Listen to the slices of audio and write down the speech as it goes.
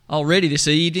Already this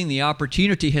evening, the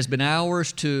opportunity has been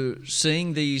ours to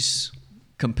sing these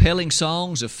compelling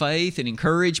songs of faith and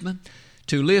encouragement,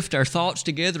 to lift our thoughts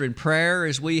together in prayer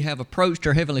as we have approached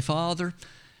our Heavenly Father,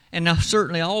 and now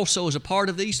certainly also as a part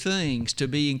of these things, to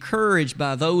be encouraged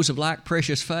by those of like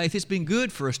precious faith. It's been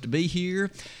good for us to be here,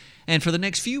 and for the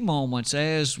next few moments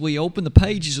as we open the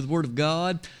pages of the Word of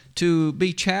God, to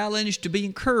be challenged, to be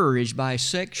encouraged by a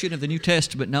section of the New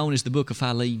Testament known as the Book of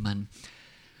Philemon.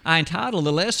 I entitled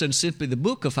the lesson simply The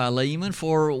Book of Philemon,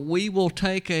 for we will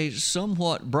take a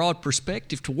somewhat broad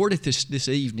perspective toward it this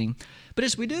evening. But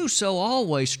as we do so,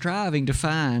 always striving to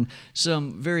find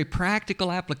some very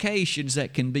practical applications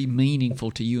that can be meaningful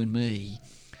to you and me.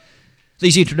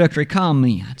 These introductory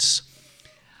comments.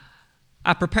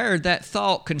 I prepared that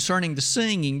thought concerning the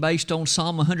singing based on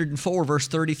Psalm 104, verse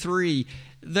 33.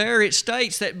 There it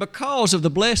states that because of the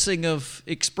blessing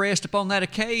expressed upon that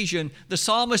occasion, the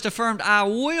psalmist affirmed, "I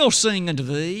will sing unto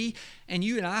thee." And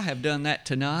you and I have done that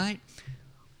tonight.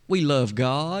 We love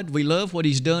God, we love what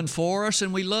He's done for us,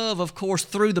 and we love, of course,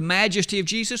 through the majesty of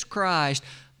Jesus Christ,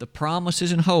 the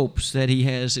promises and hopes that He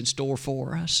has in store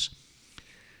for us.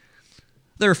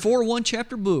 There are 4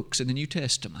 one-chapter books in the New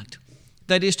Testament.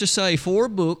 That is to say, 4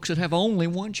 books that have only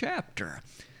one chapter.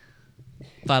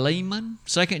 Philemon,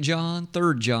 2 John,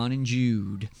 3 John, and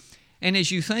Jude. And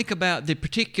as you think about the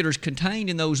particulars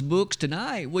contained in those books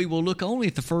tonight, we will look only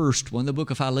at the first one, the book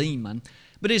of Philemon.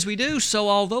 But as we do so,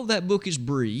 although that book is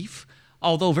brief,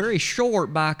 although very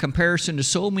short by comparison to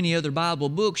so many other Bible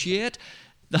books, yet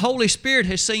the Holy Spirit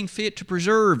has seen fit to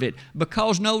preserve it,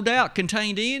 because no doubt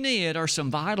contained in it are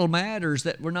some vital matters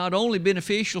that were not only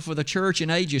beneficial for the church in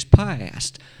ages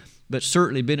past, but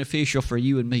certainly beneficial for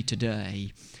you and me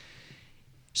today.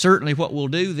 Certainly what we'll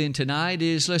do then tonight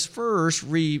is let's first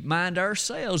remind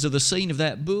ourselves of the scene of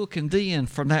that book, and then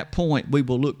from that point we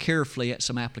will look carefully at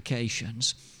some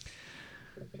applications.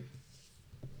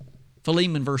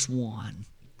 Philemon verse 1.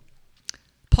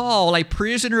 Paul, a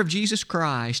prisoner of Jesus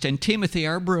Christ, and Timothy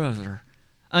our brother,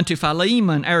 unto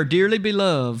Philemon our dearly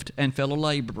beloved and fellow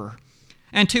laborer,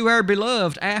 and to our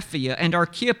beloved Apphia and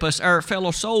Archippus our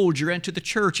fellow soldier, and to the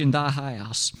church in thy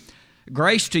house.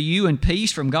 Grace to you and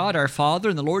peace from God our Father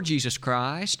and the Lord Jesus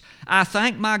Christ. I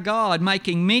thank my God,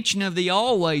 making mention of thee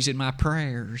always in my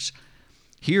prayers,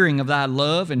 hearing of thy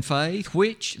love and faith,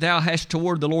 which thou hast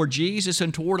toward the Lord Jesus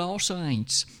and toward all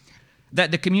saints,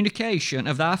 that the communication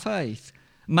of thy faith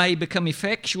may become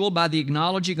effectual by the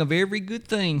acknowledging of every good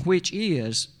thing which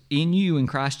is in you in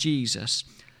Christ Jesus.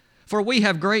 For we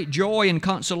have great joy and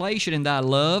consolation in thy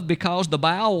love, because the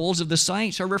bowels of the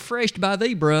saints are refreshed by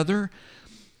thee, brother.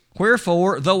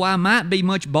 Wherefore, though I might be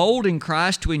much bold in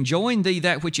Christ to enjoin thee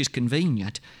that which is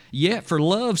convenient, yet for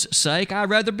love's sake I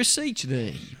rather beseech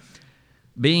thee,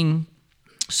 being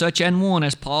such an one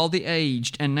as Paul the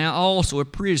aged, and now also a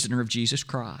prisoner of Jesus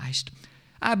Christ,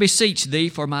 I beseech thee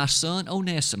for my son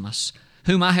Onesimus,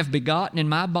 whom I have begotten in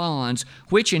my bonds,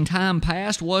 which in time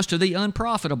past was to thee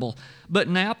unprofitable, but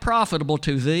now profitable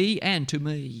to thee and to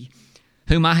me,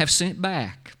 whom I have sent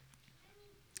back,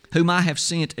 whom I have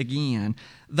sent again.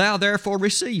 Thou therefore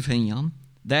receive him,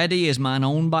 that is, mine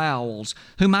own bowels,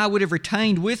 whom I would have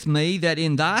retained with me, that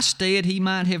in thy stead he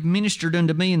might have ministered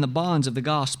unto me in the bonds of the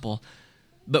gospel.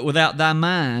 But without thy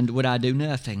mind would I do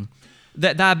nothing,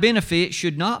 that thy benefit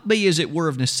should not be as it were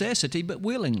of necessity, but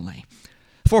willingly.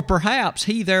 For perhaps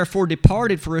he therefore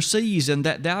departed for a season,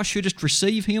 that thou shouldest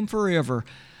receive him forever,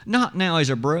 not now as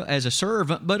a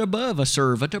servant, but above a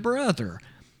servant, a brother,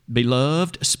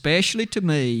 beloved especially to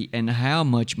me, and how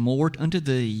much more unto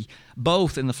thee,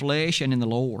 both in the flesh and in the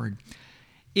Lord.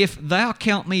 If thou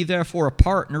count me therefore a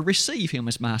partner, receive him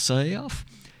as myself.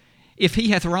 If he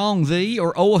hath wronged thee,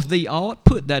 or oweth thee aught,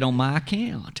 put that on my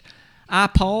account. I,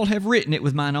 Paul, have written it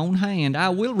with mine own hand. I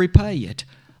will repay it,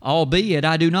 albeit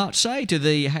I do not say to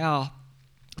thee how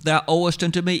thou owest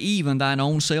unto me even thine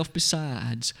own self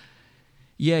besides.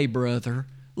 Yea, brother,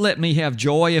 let me have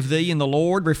joy of thee in the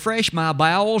Lord. Refresh my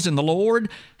bowels in the Lord.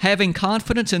 Having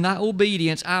confidence in thy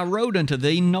obedience, I wrote unto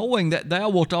thee, knowing that thou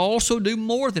wilt also do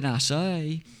more than I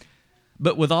say.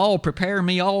 But withal prepare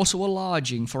me also a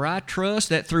lodging, for I trust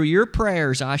that through your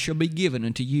prayers I shall be given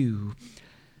unto you.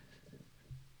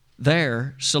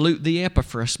 There salute thee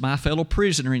Epaphras, my fellow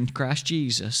prisoner in Christ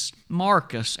Jesus,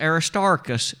 Marcus,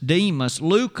 Aristarchus, Demas,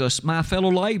 Lucas, my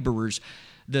fellow laborers.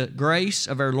 The grace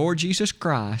of our Lord Jesus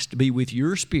Christ be with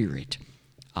your spirit.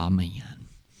 Amen.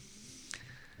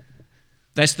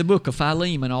 That's the book of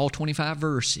Philemon, all 25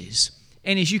 verses.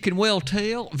 And as you can well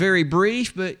tell, very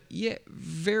brief, but yet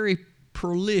very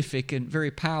prolific and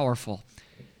very powerful.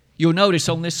 You'll notice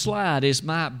on this slide is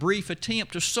my brief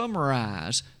attempt to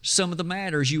summarize some of the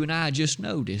matters you and I just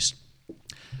noticed.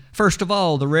 First of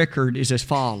all, the record is as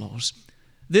follows.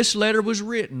 This letter was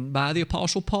written by the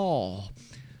Apostle Paul.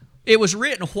 It was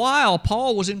written while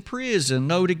Paul was in prison.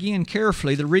 Note again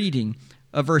carefully the reading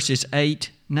of verses 8,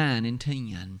 9, and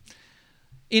 10.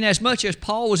 Inasmuch as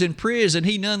Paul was in prison,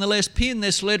 he nonetheless penned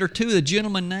this letter to the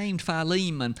gentleman named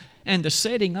Philemon, and the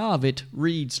setting of it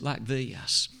reads like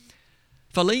this.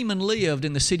 Philemon lived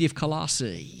in the city of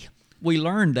Colossae. We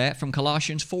learned that from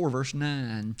Colossians 4, verse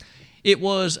 9. It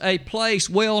was a place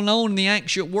well known in the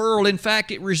ancient world. In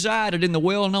fact, it resided in the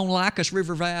well-known Lycus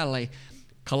River Valley.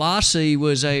 Colossae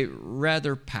was a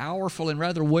rather powerful and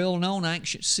rather well-known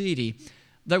ancient city.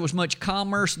 There was much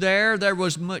commerce there. There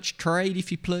was much trade,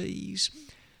 if you please.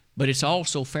 But it's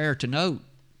also fair to note,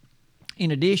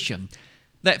 in addition,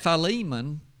 that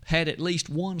Philemon had at least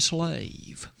one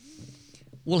slave.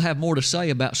 We'll have more to say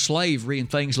about slavery and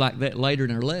things like that later in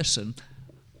our lesson.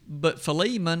 But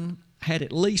Philemon had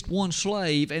at least one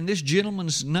slave, and this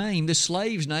gentleman's name, this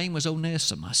slave's name, was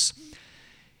Onesimus.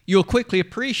 You'll quickly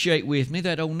appreciate with me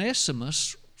that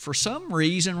Onesimus, for some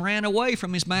reason, ran away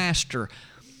from his master.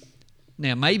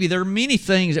 Now, maybe there are many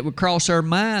things that would cross our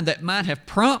mind that might have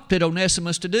prompted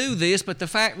Onesimus to do this, but the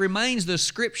fact remains the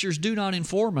Scriptures do not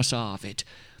inform us of it.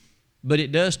 But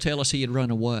it does tell us he had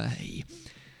run away.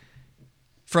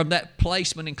 From that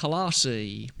placement in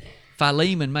Colossae,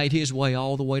 Philemon made his way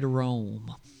all the way to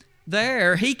Rome.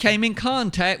 There, he came in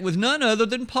contact with none other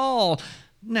than Paul.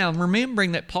 Now,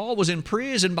 remembering that Paul was in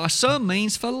prison, by some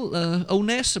means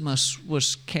Onesimus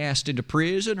was cast into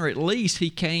prison, or at least he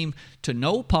came to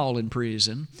know Paul in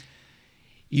prison.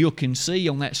 You can see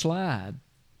on that slide,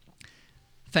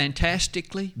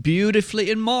 fantastically, beautifully,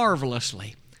 and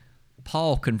marvelously,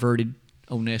 Paul converted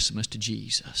Onesimus to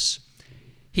Jesus.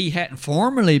 He hadn't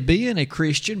formerly been a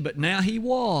Christian, but now he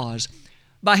was.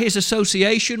 By his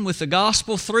association with the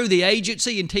gospel through the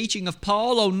agency and teaching of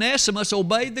Paul, Onesimus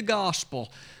obeyed the gospel.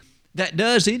 That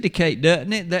does indicate,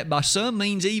 doesn't it, that by some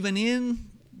means, even in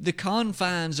the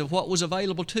confines of what was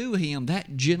available to him,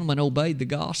 that gentleman obeyed the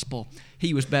gospel.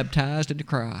 He was baptized into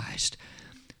Christ.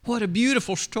 What a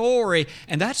beautiful story.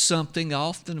 And that's something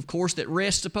often, of course, that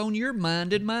rests upon your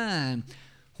mind and mine.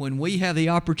 When we have the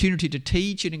opportunity to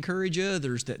teach and encourage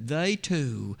others that they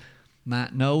too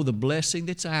might know the blessing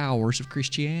that's ours of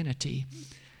Christianity.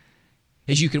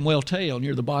 As you can well tell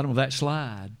near the bottom of that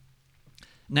slide.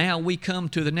 Now we come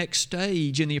to the next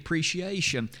stage in the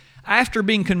appreciation. After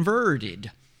being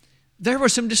converted, there were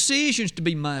some decisions to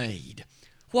be made.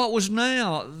 What was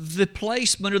now the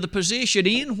placement or the position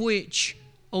in which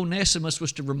Onesimus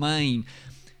was to remain?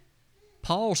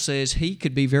 Paul says he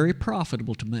could be very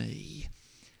profitable to me.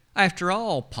 After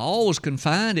all, Paul was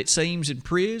confined, it seems, in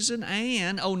prison,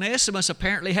 and Onesimus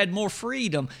apparently had more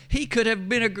freedom. He could have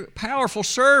been a powerful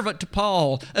servant to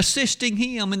Paul, assisting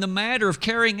him in the matter of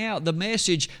carrying out the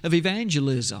message of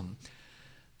evangelism.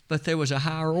 But there was a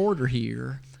higher order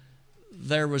here.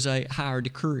 There was a higher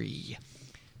decree.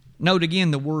 Note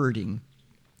again the wording.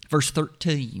 Verse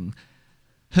 13,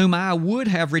 whom I would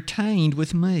have retained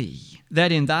with me,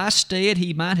 that in thy stead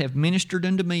he might have ministered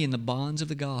unto me in the bonds of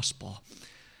the gospel.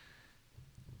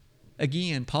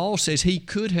 Again, Paul says he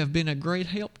could have been a great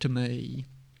help to me.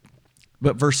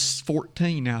 But verse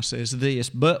 14 now says this,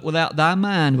 but without thy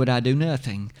mind would I do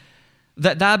nothing,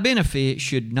 that thy benefit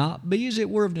should not be as it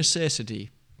were of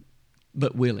necessity,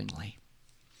 but willingly.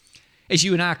 As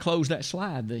you and I close that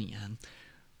slide then,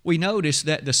 we notice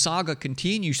that the saga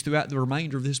continues throughout the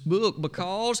remainder of this book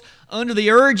because under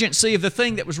the urgency of the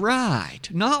thing that was right,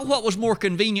 not what was more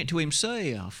convenient to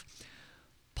himself,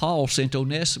 Paul sent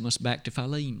Onesimus back to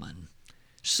Philemon,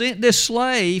 sent this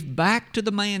slave back to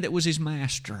the man that was his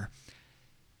master.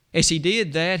 As he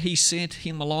did that, he sent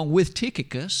him along with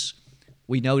Tychicus.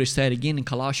 We notice that again in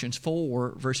Colossians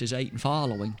 4, verses 8 and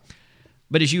following.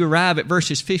 But as you arrive at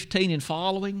verses 15 and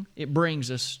following, it brings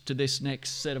us to this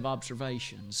next set of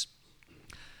observations.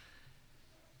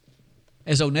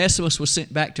 As Onesimus was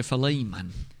sent back to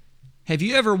Philemon, have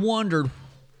you ever wondered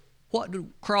what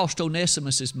crossed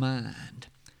Onesimus' mind?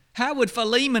 How would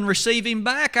Philemon receive him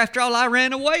back? After all, I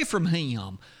ran away from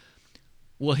him.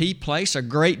 Will he place a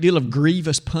great deal of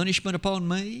grievous punishment upon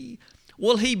me?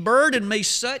 Will he burden me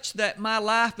such that my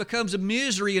life becomes a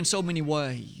misery in so many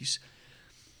ways?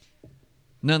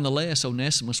 Nonetheless,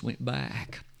 Onesimus went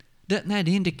back. Doesn't that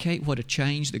indicate what a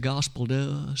change the gospel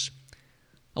does?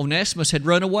 Onesimus had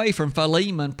run away from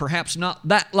Philemon perhaps not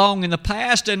that long in the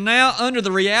past, and now under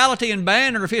the reality and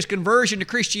banner of his conversion to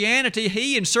Christianity,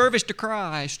 he, in service to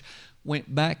Christ,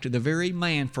 went back to the very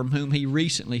man from whom he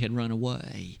recently had run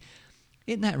away.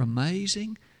 Isn't that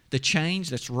amazing? the change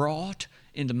that's wrought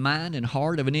in the mind and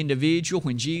heart of an individual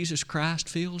when Jesus Christ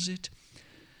fills it?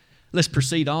 Let's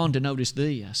proceed on to notice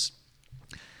this.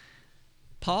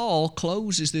 Paul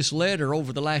closes this letter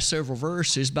over the last several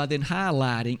verses by then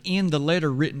highlighting in the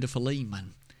letter written to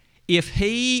Philemon, if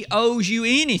he owes you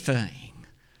anything,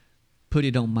 put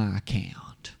it on my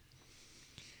account.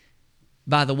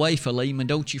 By the way, Philemon,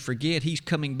 don't you forget, he's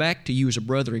coming back to you as a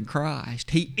brother in Christ.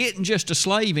 He isn't just a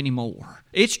slave anymore.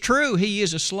 It's true he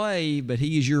is a slave, but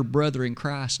he is your brother in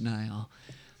Christ now.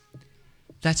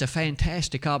 That's a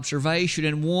fantastic observation,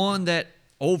 and one that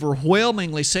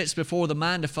overwhelmingly sets before the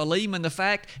mind of Philemon the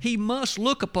fact he must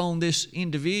look upon this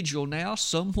individual now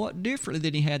somewhat differently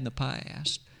than he had in the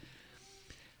past.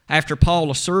 After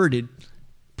Paul asserted,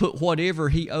 put whatever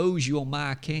he owes you on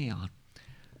my account,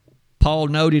 Paul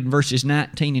noted in verses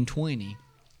 19 and 20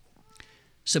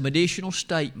 some additional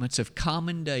statements of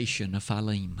commendation of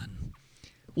Philemon.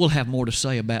 We'll have more to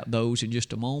say about those in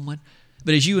just a moment,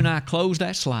 but as you and I close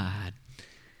that slide,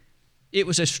 it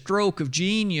was a stroke of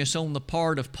genius on the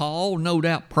part of Paul, no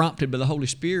doubt prompted by the Holy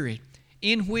Spirit,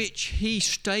 in which he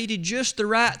stated just the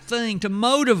right thing to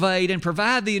motivate and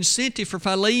provide the incentive for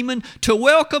Philemon to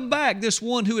welcome back this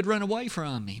one who had run away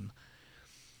from him.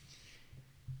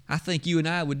 I think you and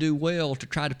I would do well to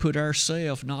try to put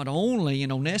ourselves not only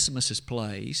in Onesimus'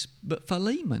 place, but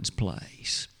Philemon's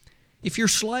place. If your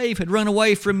slave had run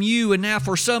away from you and now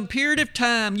for some period of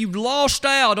time you've lost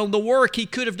out on the work he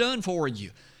could have done for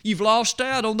you, you've lost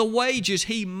out on the wages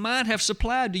he might have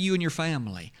supplied to you and your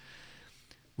family,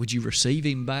 would you receive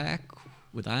him back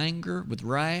with anger, with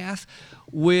wrath,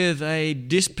 with a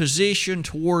disposition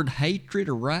toward hatred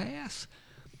or wrath?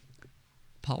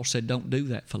 Paul said, don't do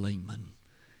that, Philemon.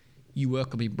 You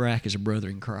welcome him back as a brother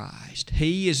in Christ.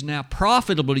 He is now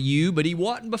profitable to you, but he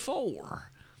wasn't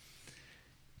before.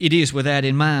 It is with that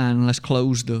in mind, let's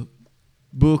close the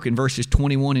book in verses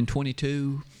 21 and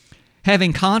 22.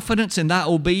 Having confidence in thy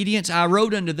obedience, I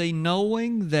wrote unto thee,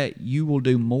 knowing that you will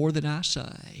do more than I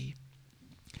say.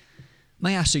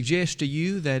 May I suggest to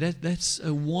you that that's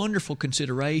a wonderful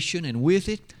consideration, and with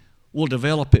it, we'll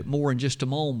develop it more in just a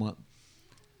moment.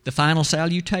 The final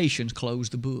salutations close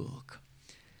the book.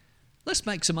 Let's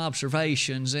make some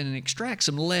observations and extract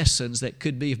some lessons that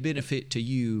could be of benefit to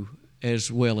you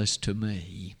as well as to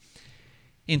me.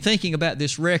 In thinking about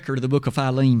this record of the book of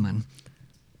Philemon,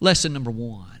 lesson number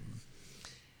 1.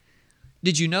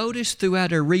 Did you notice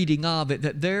throughout our reading of it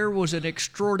that there was an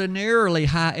extraordinarily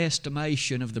high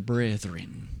estimation of the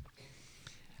brethren?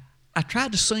 I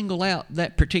tried to single out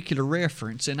that particular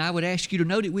reference, and I would ask you to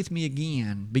note it with me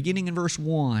again, beginning in verse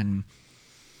 1.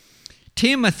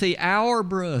 Timothy, our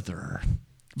brother.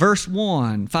 Verse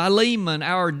 1, Philemon,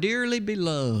 our dearly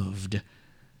beloved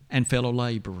and fellow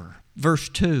laborer. Verse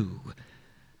 2,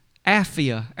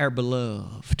 Apphia, our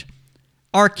beloved.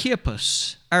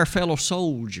 Archippus, our fellow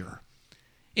soldier.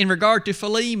 In regard to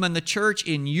Philemon, the church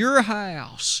in your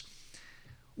house,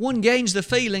 one gains the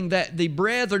feeling that the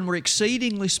brethren were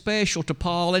exceedingly special to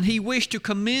Paul, and he wished to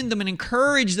commend them and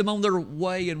encourage them on their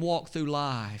way and walk through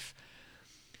life.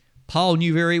 Paul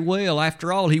knew very well,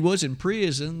 after all, he was in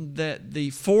prison, that the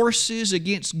forces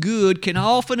against good can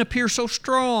often appear so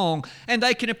strong, and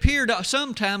they can appear to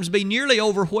sometimes be nearly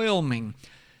overwhelming.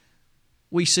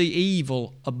 We see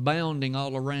evil abounding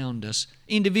all around us.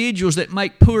 Individuals that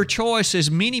make poor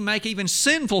choices, many make even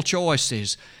sinful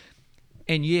choices.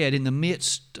 And yet, in the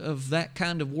midst of that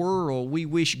kind of world, we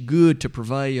wish good to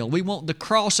prevail. We want the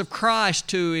cross of Christ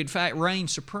to, in fact, reign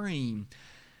supreme.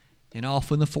 And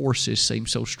often the forces seem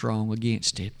so strong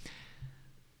against it.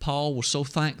 Paul was so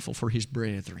thankful for his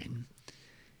brethren.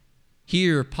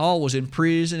 Here, Paul was in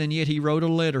prison, and yet he wrote a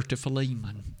letter to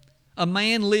Philemon, a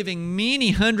man living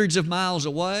many hundreds of miles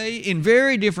away, in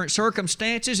very different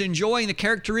circumstances, enjoying the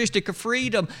characteristic of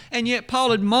freedom, and yet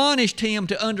Paul admonished him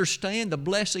to understand the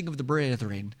blessing of the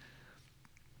brethren.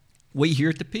 We here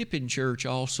at the Pippin Church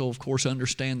also, of course,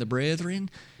 understand the brethren,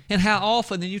 and how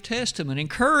often the New Testament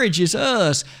encourages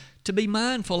us to be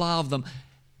mindful of them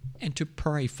and to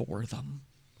pray for them.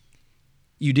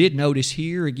 You did notice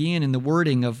here again in the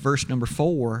wording of verse number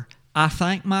 4, I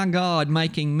thank my God,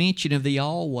 making mention of thee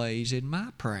always in my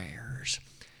prayers.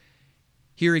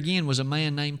 Here again was a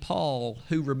man named Paul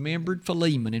who remembered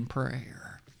Philemon in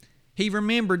prayer. He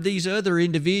remembered these other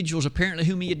individuals apparently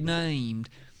whom he had named.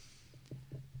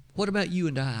 What about you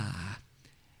and I?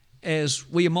 As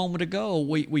we a moment ago,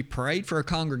 we prayed for a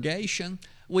congregation.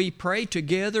 We prayed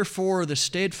together for the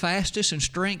steadfastness and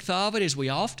strength of it, as we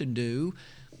often do.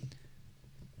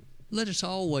 Let us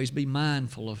always be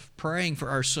mindful of praying for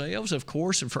ourselves, of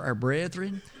course, and for our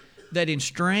brethren, that in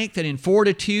strength and in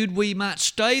fortitude we might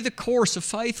stay the course of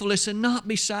faithfulness and not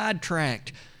be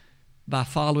sidetracked by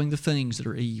following the things that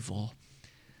are evil.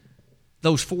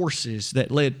 Those forces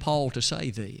that led Paul to say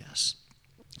this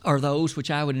are those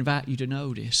which I would invite you to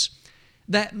notice.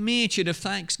 That mention of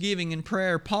thanksgiving and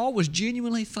prayer, Paul was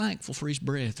genuinely thankful for his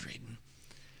brethren.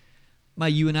 May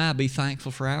you and I be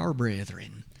thankful for our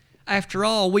brethren. After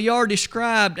all, we are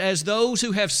described as those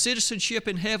who have citizenship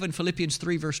in heaven, Philippians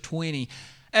 3 verse 20,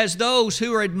 as those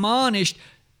who are admonished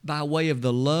by way of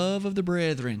the love of the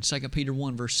brethren, 2 Peter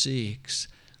 1 verse 6.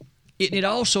 Isn't it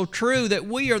also true that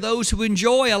we are those who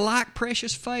enjoy a like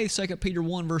precious faith, 2 Peter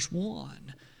 1 verse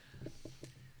 1?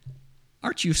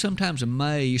 Aren't you sometimes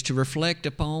amazed to reflect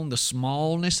upon the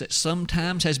smallness that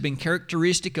sometimes has been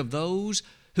characteristic of those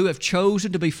who have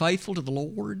chosen to be faithful to the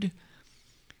Lord?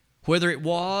 Whether it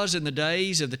was in the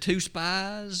days of the 2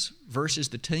 spies versus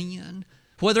the 10,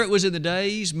 whether it was in the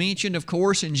days mentioned, of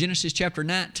course, in Genesis chapter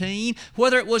 19,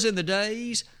 whether it was in the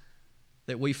days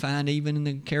that we find even in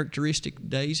the characteristic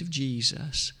days of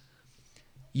Jesus,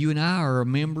 you and I are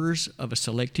members of a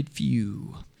selected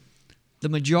few. The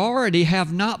majority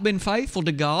have not been faithful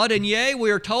to God, and yea,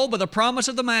 we are told by the promise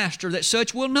of the Master that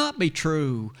such will not be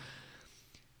true.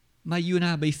 May you and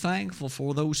I be thankful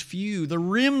for those few, the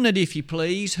remnant, if you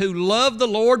please, who love the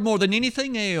Lord more than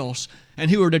anything else and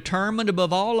who are determined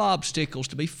above all obstacles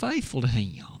to be faithful to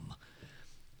Him.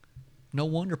 No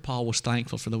wonder Paul was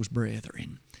thankful for those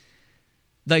brethren.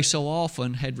 They so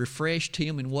often had refreshed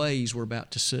him in ways we're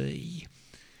about to see.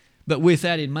 But with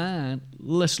that in mind,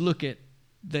 let's look at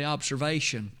the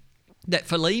observation that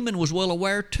Philemon was well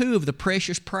aware too of the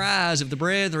precious prize of the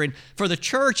brethren for the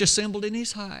church assembled in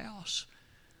his house.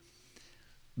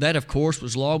 That, of course,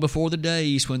 was long before the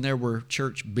days when there were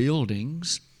church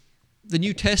buildings. The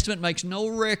New Testament makes no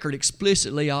record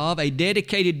explicitly of a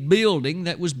dedicated building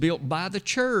that was built by the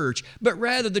church, but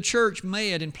rather the church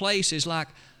met in places like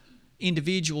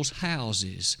individuals'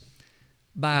 houses,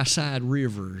 by side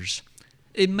rivers.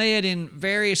 It met in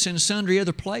various and sundry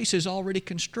other places already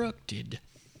constructed.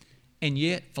 And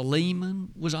yet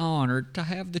Philemon was honored to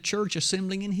have the church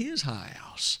assembling in his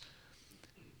house.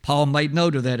 Paul made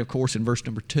note of that, of course, in verse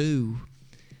number 2.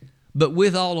 But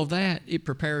with all of that, it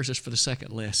prepares us for the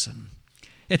second lesson.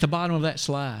 At the bottom of that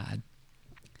slide,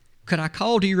 could I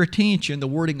call to your attention the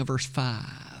wording of verse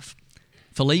 5?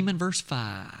 Philemon, verse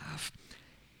 5.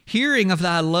 Hearing of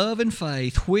thy love and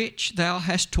faith, which thou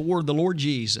hast toward the Lord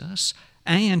Jesus,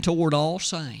 and toward all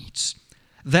saints,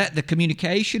 that the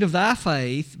communication of thy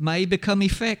faith may become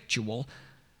effectual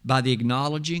by the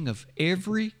acknowledging of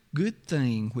every good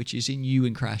thing which is in you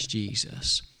in Christ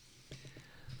Jesus.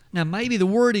 Now, maybe the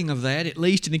wording of that, at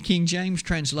least in the King James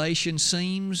translation,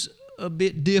 seems a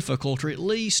bit difficult, or at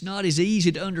least not as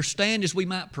easy to understand as we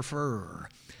might prefer.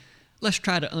 Let's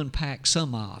try to unpack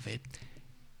some of it.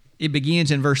 It begins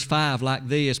in verse 5 like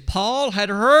this. Paul had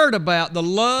heard about the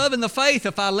love and the faith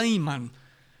of Philemon.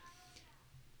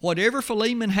 Whatever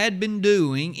Philemon had been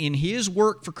doing in his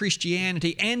work for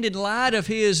Christianity and in light of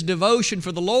his devotion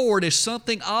for the Lord is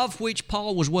something of which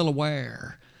Paul was well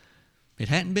aware. It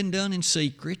hadn't been done in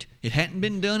secret. It hadn't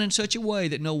been done in such a way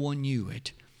that no one knew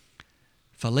it.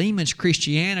 Philemon's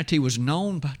Christianity was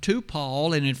known to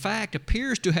Paul and in fact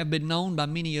appears to have been known by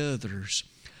many others.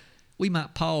 We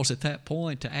might pause at that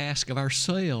point to ask of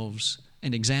ourselves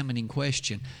an examining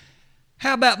question.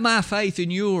 How about my faith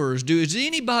and yours? Does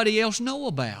anybody else know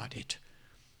about it?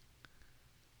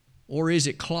 Or is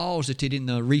it closeted in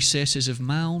the recesses of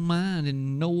my own mind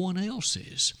and no one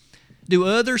else's? Do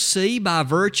others see by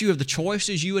virtue of the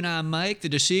choices you and I make, the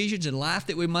decisions in life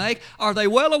that we make, are they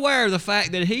well aware of the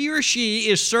fact that he or she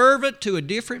is servant to a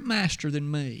different master than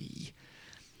me?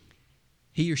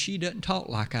 He or she doesn't talk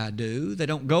like I do. They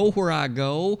don't go where I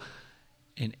go.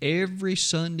 And every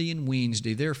Sunday and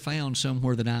Wednesday, they're found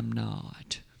somewhere that I'm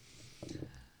not.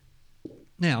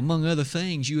 Now, among other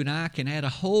things, you and I can add a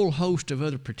whole host of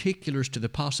other particulars to the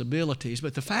possibilities,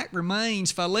 but the fact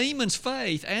remains Philemon's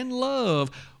faith and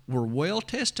love were well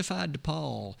testified to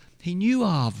Paul. He knew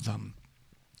of them.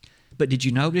 But did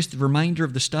you notice the remainder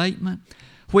of the statement?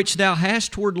 Which thou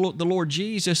hast toward the Lord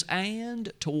Jesus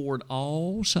and toward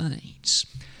all saints.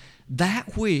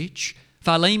 That which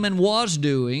Philemon was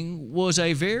doing was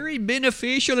a very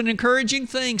beneficial and encouraging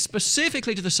thing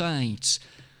specifically to the saints.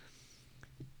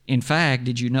 In fact,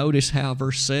 did you notice how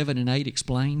verse 7 and 8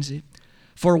 explains it?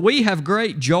 For we have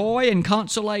great joy and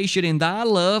consolation in thy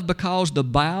love because the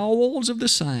bowels of the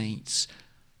saints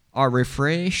are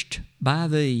refreshed by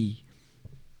thee,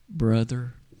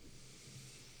 brother.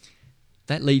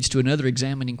 That leads to another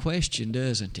examining question,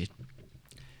 doesn't it?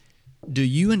 Do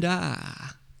you and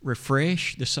I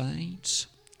refresh the saints?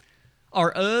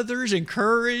 Are others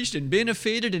encouraged and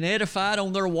benefited and edified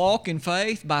on their walk in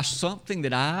faith by something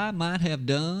that I might have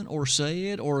done or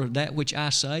said, or that which I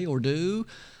say or do?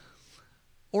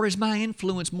 Or is my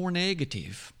influence more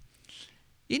negative?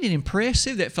 Isn't it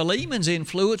impressive that Philemon's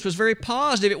influence was very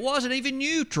positive? It wasn't even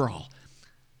neutral.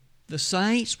 The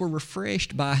saints were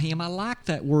refreshed by him. I like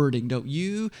that wording, don't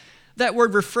you? That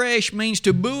word refresh means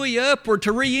to buoy up or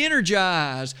to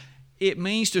re-energize. It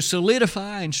means to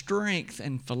solidify and strength.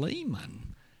 And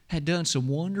Philemon had done some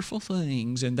wonderful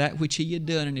things in that which he had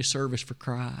done in his service for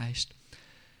Christ.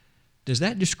 Does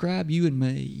that describe you and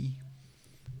me?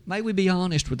 May we be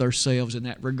honest with ourselves in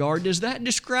that regard. Does that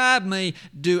describe me?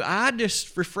 Do I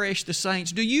just refresh the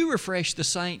saints? Do you refresh the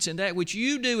saints in that which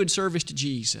you do in service to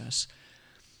Jesus?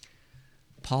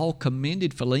 Paul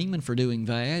commended Philemon for doing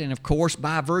that, and of course,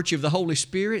 by virtue of the Holy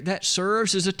Spirit, that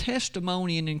serves as a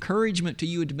testimony and encouragement to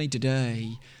you and to me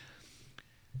today.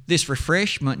 This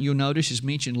refreshment, you'll notice, is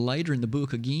mentioned later in the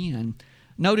book again.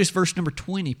 Notice verse number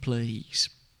 20, please.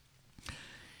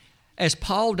 As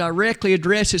Paul directly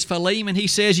addresses Philemon, he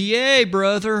says, "Yea,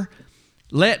 brother,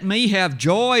 let me have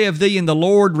joy of thee in the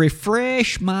Lord.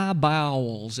 Refresh my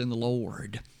bowels in the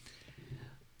Lord."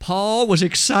 Paul was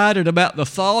excited about the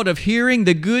thought of hearing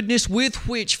the goodness with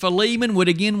which Philemon would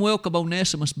again welcome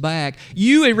Onesimus back.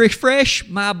 You refresh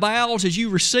my bowels as you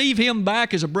receive him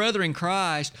back as a brother in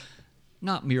Christ,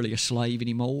 not merely a slave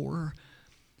anymore,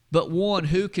 but one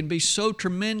who can be so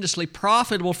tremendously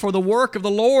profitable for the work of the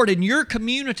Lord in your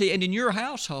community and in your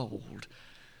household.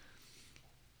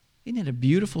 Isn't it a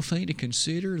beautiful thing to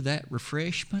consider, that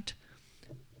refreshment?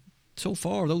 So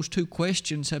far, those two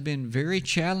questions have been very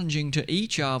challenging to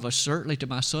each of us, certainly to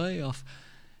myself,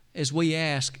 as we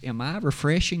ask, am I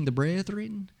refreshing the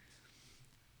brethren?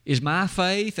 Is my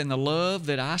faith and the love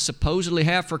that I supposedly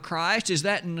have for Christ, is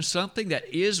that something that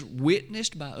is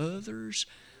witnessed by others?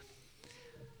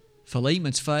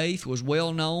 Philemon's faith was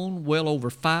well known, well over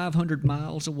 500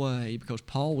 miles away, because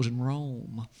Paul was in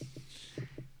Rome.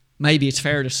 Maybe it's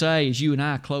fair to say, as you and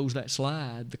I close that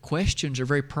slide, the questions are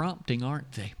very prompting,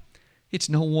 aren't they? It's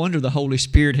no wonder the Holy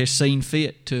Spirit has seen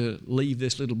fit to leave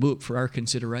this little book for our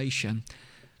consideration.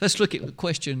 Let's look at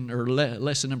question or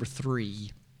lesson number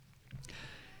 3.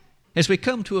 As we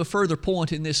come to a further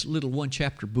point in this little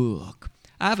one-chapter book,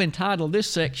 I've entitled this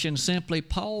section simply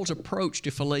Paul's Approach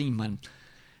to Philemon.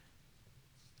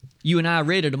 You and I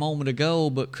read it a moment ago,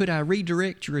 but could I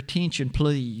redirect your attention,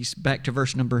 please, back to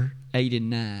verse number 8 and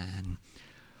 9.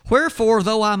 Wherefore,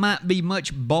 though I might be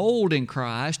much bold in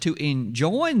Christ to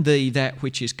enjoin thee that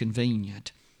which is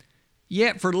convenient,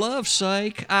 yet for love's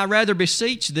sake I rather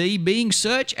beseech thee, being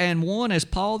such an one as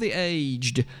Paul the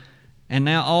aged, and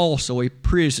now also a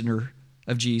prisoner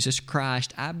of Jesus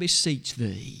Christ, I beseech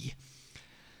thee.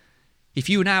 If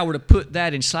you and I were to put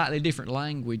that in slightly different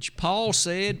language, Paul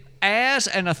said, as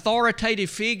an authoritative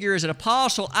figure, as an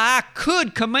apostle, I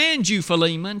could command you,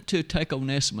 Philemon, to take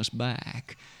Onesimus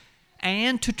back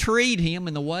and to treat him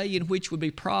in the way in which would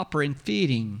be proper and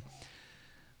fitting.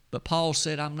 But Paul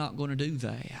said, I'm not going to do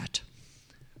that.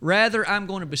 Rather, I'm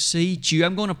going to beseech you.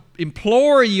 I'm going to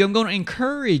implore you. I'm going to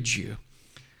encourage you.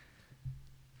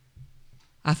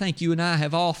 I think you and I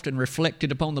have often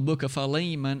reflected upon the book of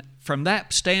Philemon from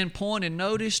that standpoint and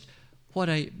noticed what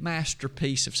a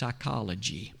masterpiece of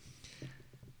psychology.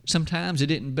 Sometimes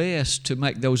it isn't best to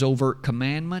make those overt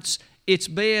commandments. It's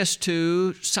best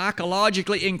to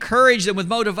psychologically encourage them with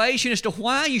motivation as to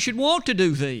why you should want to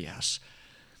do this.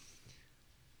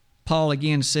 Paul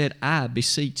again said, I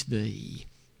beseech thee.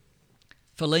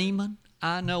 Philemon,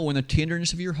 I know in the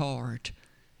tenderness of your heart,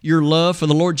 your love for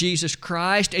the Lord Jesus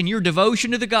Christ and your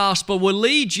devotion to the gospel will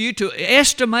lead you to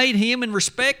estimate Him and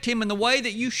respect Him in the way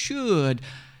that you should.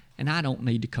 And I don't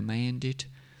need to command it.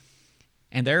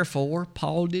 And therefore,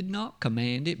 Paul did not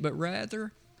command it, but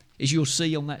rather, as you'll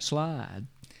see on that slide,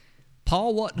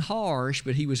 Paul wasn't harsh,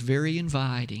 but he was very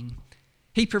inviting.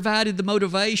 He provided the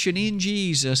motivation in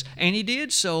Jesus, and he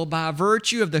did so by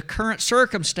virtue of the current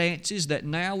circumstances that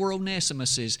now were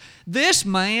Onesimus's. This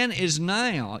man is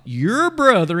now your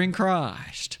brother in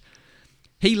Christ.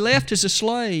 He left as a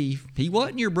slave. He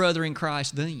wasn't your brother in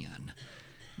Christ then.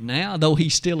 Now, though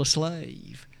he's still a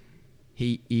slave,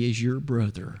 he is your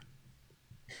brother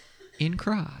in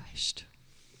Christ.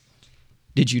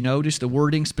 Did you notice the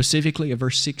wording specifically of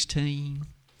verse 16?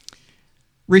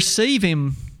 Receive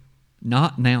him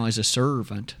not now as a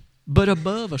servant, but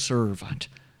above a servant,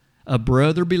 a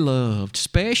brother beloved,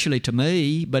 specially to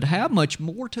me, but how much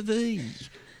more to thee,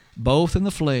 both in the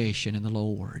flesh and in the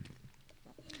Lord.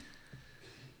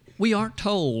 We aren't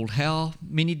told how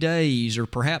many days or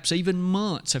perhaps even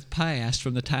months have passed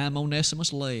from the time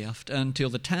Onesimus left until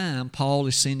the time Paul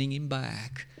is sending him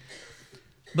back.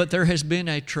 But there has been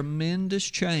a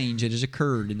tremendous change that has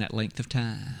occurred in that length of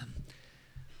time.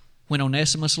 When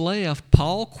Onesimus left,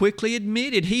 Paul quickly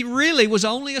admitted he really was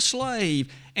only a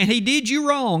slave, and he did you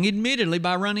wrong, admittedly,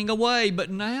 by running away. But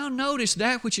now notice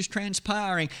that which is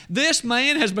transpiring. This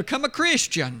man has become a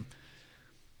Christian.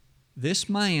 This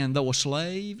man, though a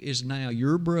slave, is now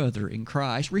your brother in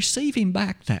Christ. Receive him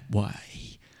back that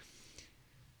way.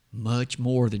 Much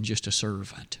more than just a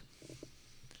servant.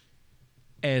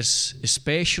 As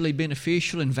especially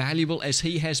beneficial and valuable as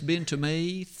he has been to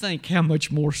me, think how much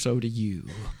more so to you.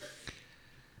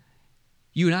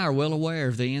 You and I are well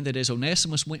aware then that as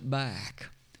Onesimus went back,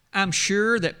 I'm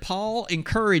sure that Paul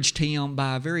encouraged him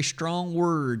by very strong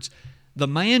words. The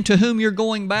man to whom you're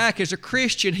going back is a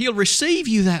Christian. He'll receive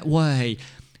you that way.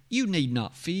 You need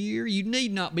not fear. You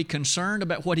need not be concerned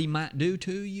about what he might do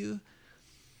to you.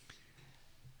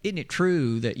 Isn't it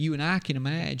true that you and I can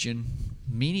imagine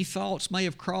many thoughts may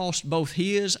have crossed both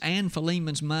his and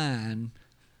Philemon's mind,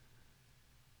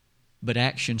 but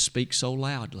action speaks so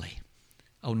loudly.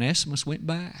 Onesimus went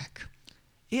back.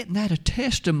 Isn't that a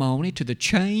testimony to the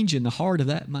change in the heart of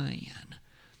that man?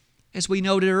 As we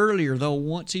noted earlier, though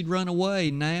once he'd run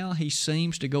away, now he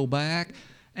seems to go back,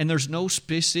 and there's no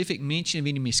specific mention of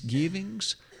any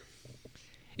misgivings.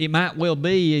 It might well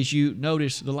be, as you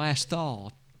notice the last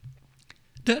thought,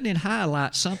 doesn't it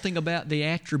highlight something about the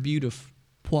attribute of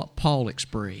what Paul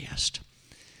expressed?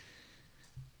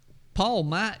 Paul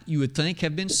might, you would think,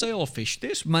 have been selfish.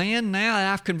 This man, now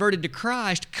that I've converted to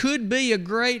Christ, could be a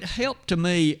great help to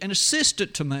me, an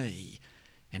assistant to me.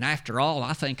 And after all,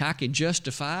 I think I can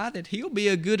justify that he'll be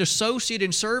a good associate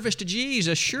in service to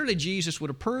Jesus. Surely Jesus would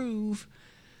approve.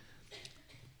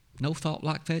 No thought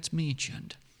like that's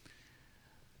mentioned.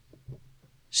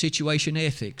 Situation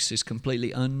ethics is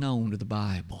completely unknown to the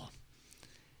Bible.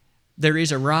 There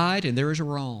is a right and there is a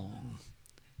wrong.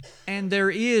 And there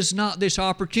is not this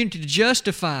opportunity to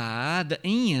justify the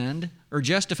end or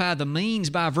justify the means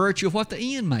by virtue of what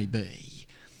the end may be.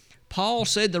 Paul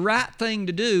said the right thing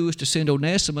to do is to send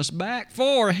Onesimus back,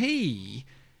 for he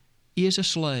is a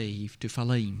slave to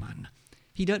Philemon.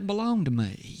 He doesn't belong to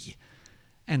me.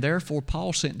 And therefore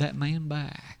Paul sent that man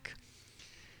back.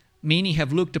 Many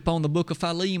have looked upon the book of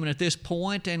Philemon at this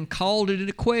point and called it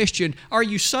into question. Are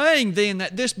you saying then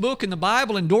that this book in the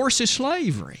Bible endorses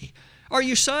slavery? Are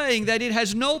you saying that it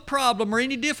has no problem or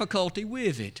any difficulty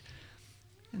with it?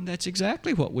 And that's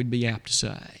exactly what we'd be apt to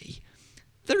say.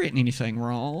 There isn't anything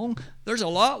wrong. There's a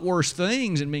lot worse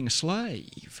things than being a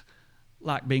slave,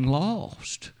 like being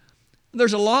lost.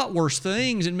 There's a lot worse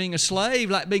things than being a slave,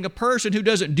 like being a person who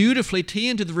doesn't dutifully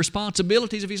tend to the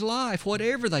responsibilities of his life,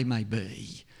 whatever they may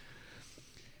be.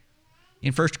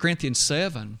 In 1 Corinthians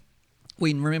 7,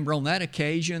 we can remember on that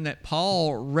occasion that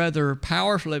Paul, rather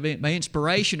powerfully by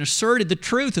inspiration, asserted the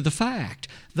truth of the fact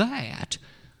that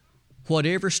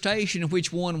whatever station in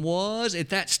which one was at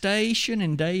that station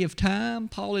and day of time,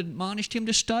 Paul admonished him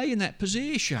to stay in that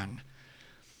position.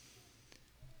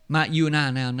 Might you and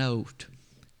I now note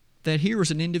that here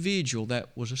was an individual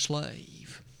that was a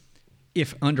slave.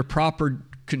 If under proper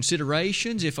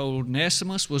considerations, if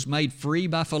Onesimus was made free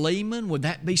by Philemon, would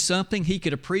that be something he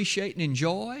could appreciate and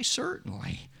enjoy?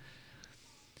 Certainly.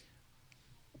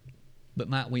 But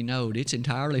might we note, it's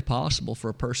entirely possible for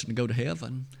a person to go to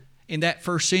heaven in that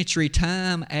first century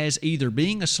time as either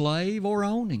being a slave or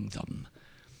owning them.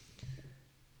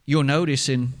 You'll notice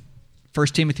in 1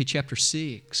 Timothy chapter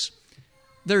 6,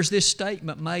 there's this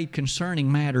statement made concerning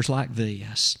matters like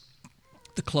this.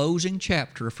 The closing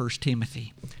chapter of 1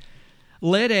 Timothy.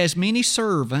 Let as many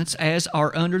servants as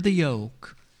are under the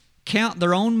yoke count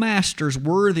their own masters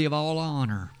worthy of all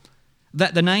honor,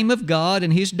 that the name of God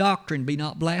and His doctrine be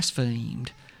not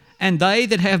blasphemed. And they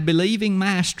that have believing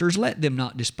masters, let them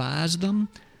not despise them,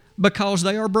 because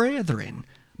they are brethren,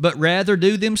 but rather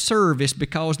do them service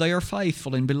because they are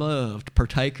faithful and beloved,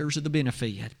 partakers of the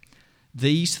benefit.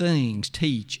 These things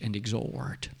teach and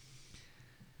exhort.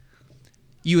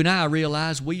 You and I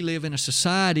realize we live in a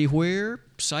society where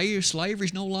slavery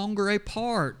is no longer a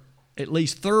part, at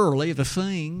least thoroughly, of the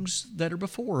things that are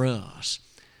before us.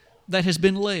 That has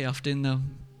been left in the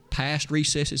past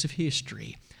recesses of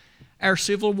history. Our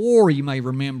Civil War, you may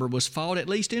remember, was fought at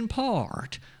least in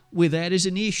part with that as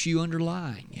an issue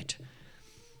underlying it.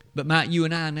 But might you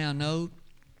and I now note,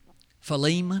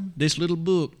 Philemon, this little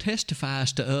book,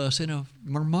 testifies to us in a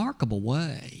remarkable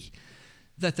way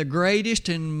that the greatest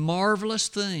and marvelous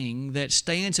thing that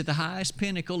stands at the highest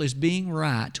pinnacle is being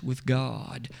right with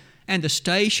God. and the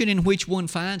station in which one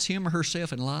finds him or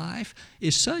herself in life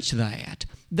is such that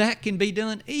that can be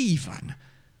done even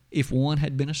if one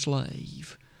had been a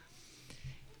slave.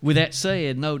 With that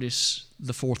said, notice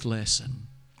the fourth lesson.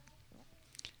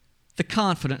 The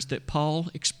confidence that Paul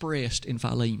expressed in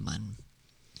Philemon.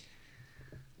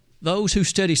 Those who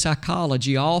study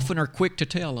psychology often are quick to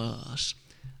tell us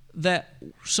that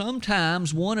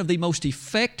sometimes one of the most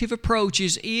effective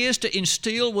approaches is to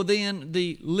instill within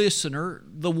the listener,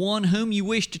 the one whom you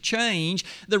wish to change,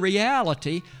 the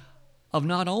reality of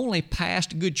not only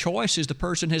past good choices the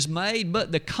person has made,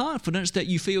 but the confidence that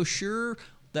you feel sure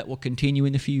that will continue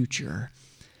in the future.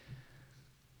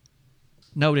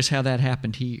 Notice how that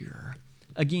happened here.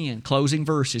 Again, closing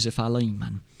verses of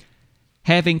Philemon.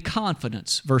 Having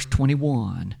confidence, verse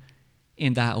 21,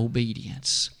 in thy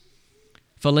obedience.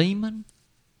 Philemon,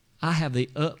 I have the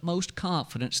utmost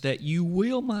confidence that you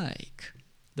will make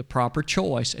the proper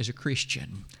choice as a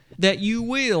Christian, that you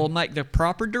will make the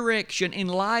proper direction in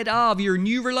light of your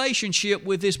new relationship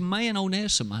with this man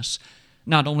Onesimus.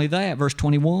 Not only that, verse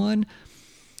 21,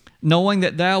 knowing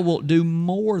that thou wilt do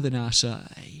more than I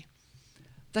say.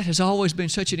 That has always been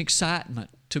such an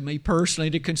excitement to me personally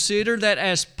to consider that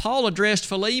as Paul addressed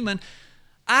Philemon,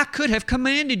 I could have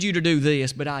commanded you to do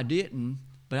this, but I didn't.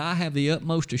 But I have the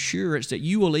utmost assurance that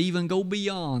you will even go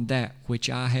beyond that which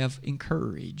I have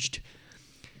encouraged.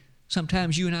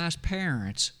 Sometimes you and I as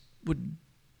parents would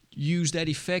use that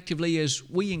effectively as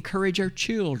we encourage our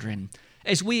children,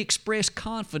 as we express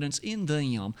confidence in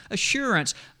them,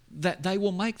 assurance that they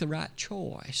will make the right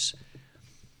choice.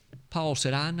 Paul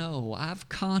said, I know, I have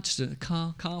constant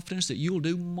confidence that you'll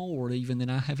do more even than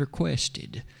I have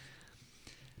requested.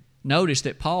 Notice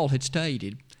that Paul had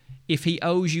stated, if he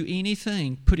owes you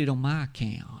anything, put it on my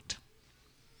account.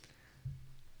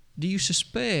 Do you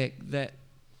suspect that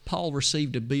Paul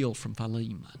received a bill from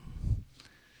Philemon?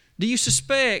 Do you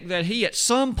suspect that he at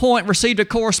some point received a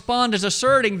correspondence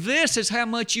asserting, this is how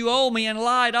much you owe me in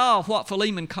light of what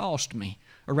Philemon cost me,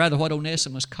 or rather what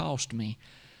Onesimus cost me?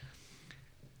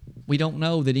 We don't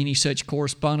know that any such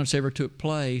correspondence ever took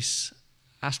place.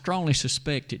 I strongly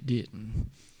suspect it didn't.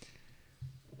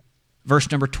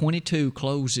 Verse number 22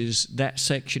 closes that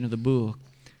section of the book.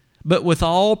 But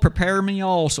withal prepare me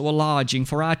also a lodging,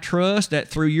 for I trust that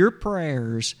through your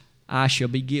prayers I shall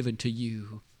be given to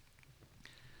you.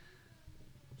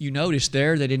 You notice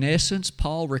there that in essence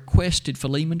Paul requested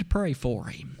Philemon to pray for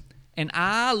him. And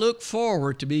I look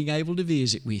forward to being able to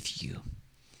visit with you.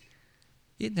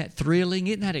 Isn't that thrilling?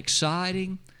 Isn't that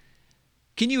exciting?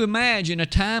 Can you imagine a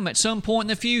time at some point in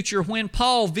the future when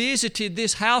Paul visited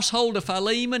this household of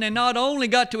Philemon and not only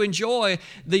got to enjoy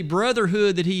the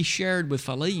brotherhood that he shared with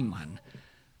Philemon,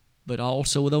 but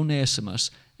also with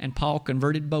Onesimus, and Paul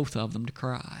converted both of them to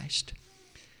Christ?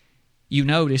 You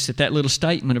notice that that little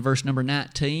statement of verse number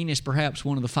 19 is perhaps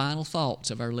one of the final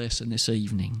thoughts of our lesson this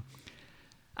evening.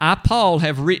 I, Paul,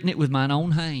 have written it with mine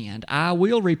own hand. I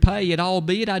will repay it,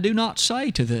 albeit I do not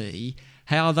say to thee,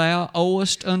 how thou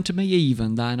owest unto me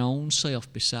even thine own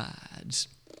self besides.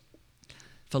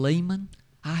 Philemon,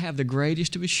 I have the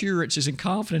greatest of assurances and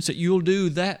confidence that you'll do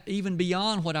that even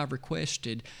beyond what I've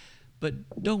requested.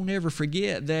 But don't ever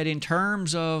forget that in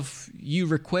terms of you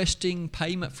requesting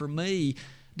payment from me,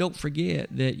 don't forget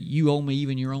that you owe me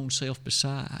even your own self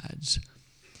besides.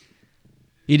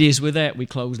 It is with that we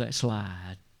close that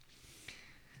slide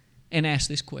and ask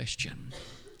this question.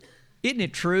 Isn't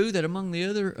it true that among the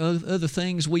other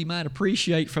things we might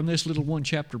appreciate from this little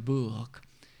one-chapter book,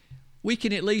 we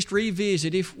can at least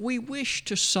revisit if we wish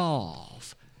to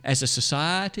solve, as a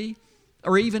society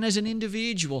or even as an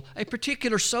individual, a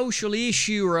particular social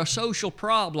issue or a social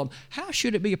problem, how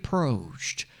should it be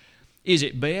approached? Is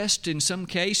it best in some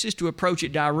cases to approach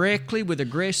it directly with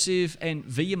aggressive and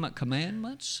vehement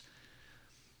commandments?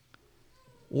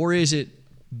 Or is it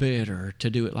better to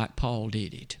do it like Paul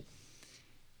did it?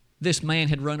 This man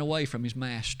had run away from his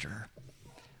master.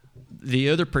 The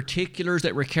other particulars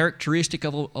that were characteristic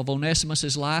of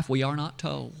Onesimus' life, we are not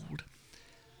told.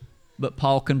 But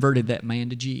Paul converted that man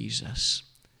to Jesus,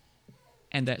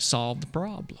 and that solved the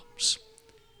problems.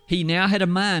 He now had a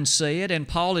mindset, and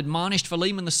Paul admonished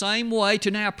Philemon the same way, to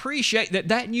now appreciate that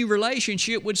that new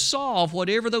relationship would solve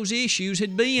whatever those issues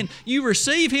had been. You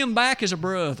receive him back as a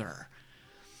brother.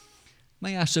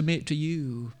 May I submit to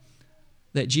you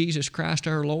that Jesus Christ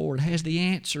our Lord has the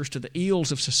answers to the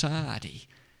ills of society,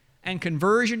 and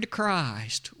conversion to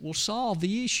Christ will solve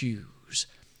the issues.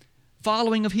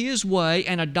 Following of His way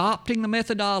and adopting the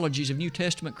methodologies of New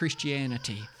Testament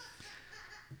Christianity.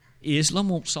 Islam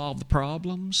won't solve the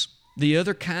problems. The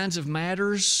other kinds of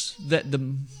matters that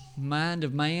the mind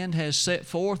of man has set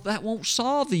forth, that won't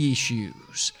solve the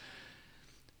issues.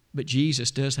 But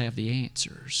Jesus does have the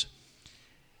answers.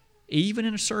 Even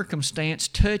in a circumstance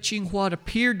touching what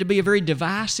appeared to be a very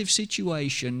divisive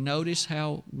situation, notice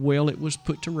how well it was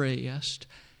put to rest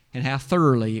and how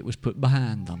thoroughly it was put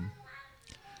behind them.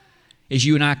 As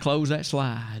you and I close that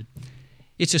slide,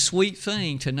 it's a sweet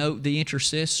thing to note the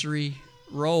intercessory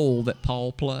role that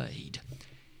Paul played.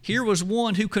 Here was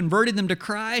one who converted them to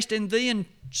Christ and then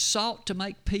sought to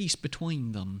make peace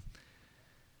between them.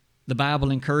 The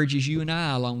Bible encourages you and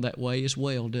I along that way as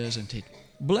well, doesn't it?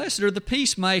 Blessed are the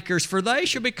peacemakers, for they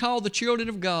shall be called the children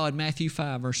of God, Matthew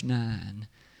 5, verse 9.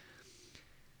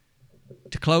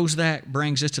 To close that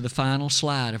brings us to the final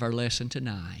slide of our lesson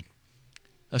tonight,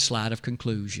 a slide of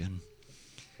conclusion.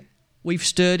 We've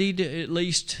studied, at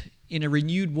least in a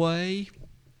renewed way,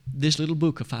 this little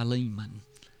book of Philemon.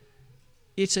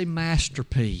 It's a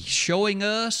masterpiece, showing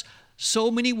us so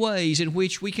many ways in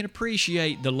which we can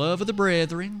appreciate the love of the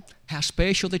brethren, how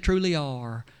special they truly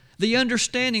are, the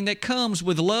understanding that comes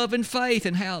with love and faith,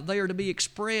 and how they are to be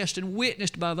expressed and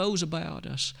witnessed by those about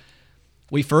us.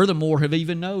 We furthermore have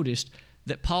even noticed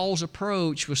that Paul's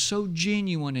approach was so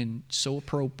genuine and so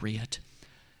appropriate.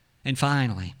 And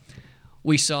finally,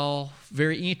 we saw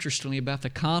very interestingly about the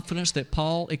confidence that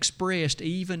Paul expressed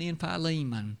even in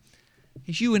Philemon.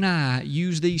 As you and I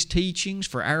use these teachings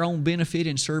for our own benefit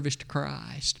and service to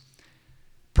Christ,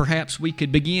 perhaps we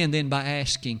could begin then by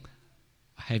asking,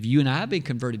 have you and I been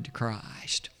converted to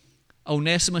Christ?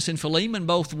 Onesimus and Philemon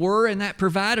both were, and that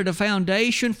provided a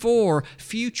foundation for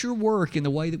future work in the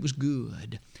way that was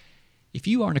good. If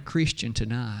you aren't a Christian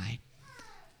tonight,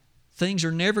 things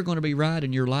are never going to be right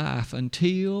in your life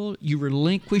until you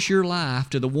relinquish your life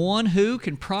to the one who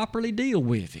can properly deal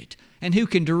with it and who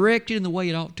can direct it in the way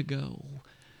it ought to go.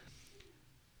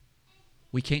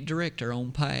 We can't direct our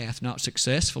own path, not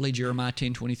successfully, Jeremiah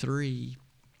 10:23.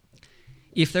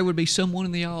 If there would be someone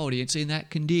in the audience in that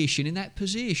condition, in that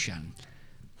position,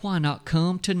 why not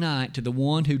come tonight to the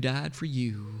one who died for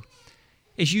you?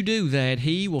 As you do that,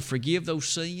 He will forgive those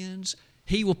sins.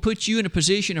 He will put you in a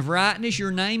position of rightness,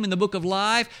 your name in the book of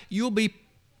life. You'll be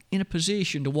in a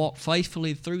position to walk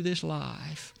faithfully through this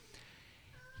life.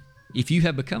 If you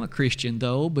have become a Christian,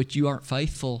 though, but you aren't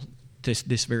faithful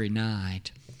this very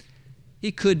night,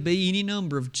 it could be any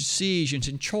number of decisions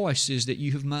and choices that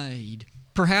you have made,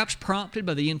 perhaps prompted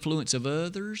by the influence of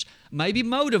others, maybe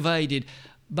motivated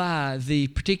by the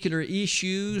particular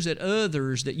issues that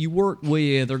others that you work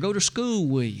with or go to school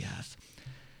with.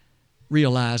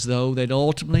 Realize, though, that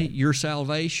ultimately your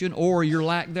salvation or your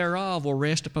lack thereof will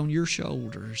rest upon your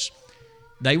shoulders.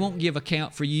 They won't give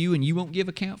account for you, and you won't give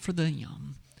account for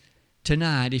them.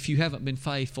 Tonight, if you haven't been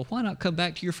faithful, why not come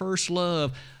back to your first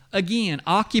love? Again,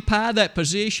 occupy that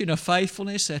position of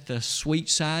faithfulness at the sweet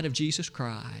side of Jesus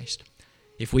Christ.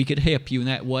 If we could help you in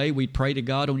that way, we'd pray to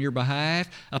God on your behalf.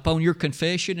 Upon your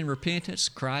confession and repentance,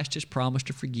 Christ has promised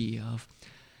to forgive.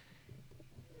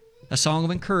 A song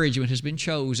of encouragement has been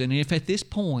chosen, and if at this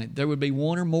point there would be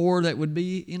one or more that would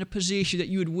be in a position that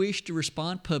you would wish to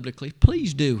respond publicly,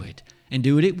 please do it, and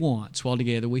do it at once while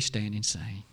together we stand and sing.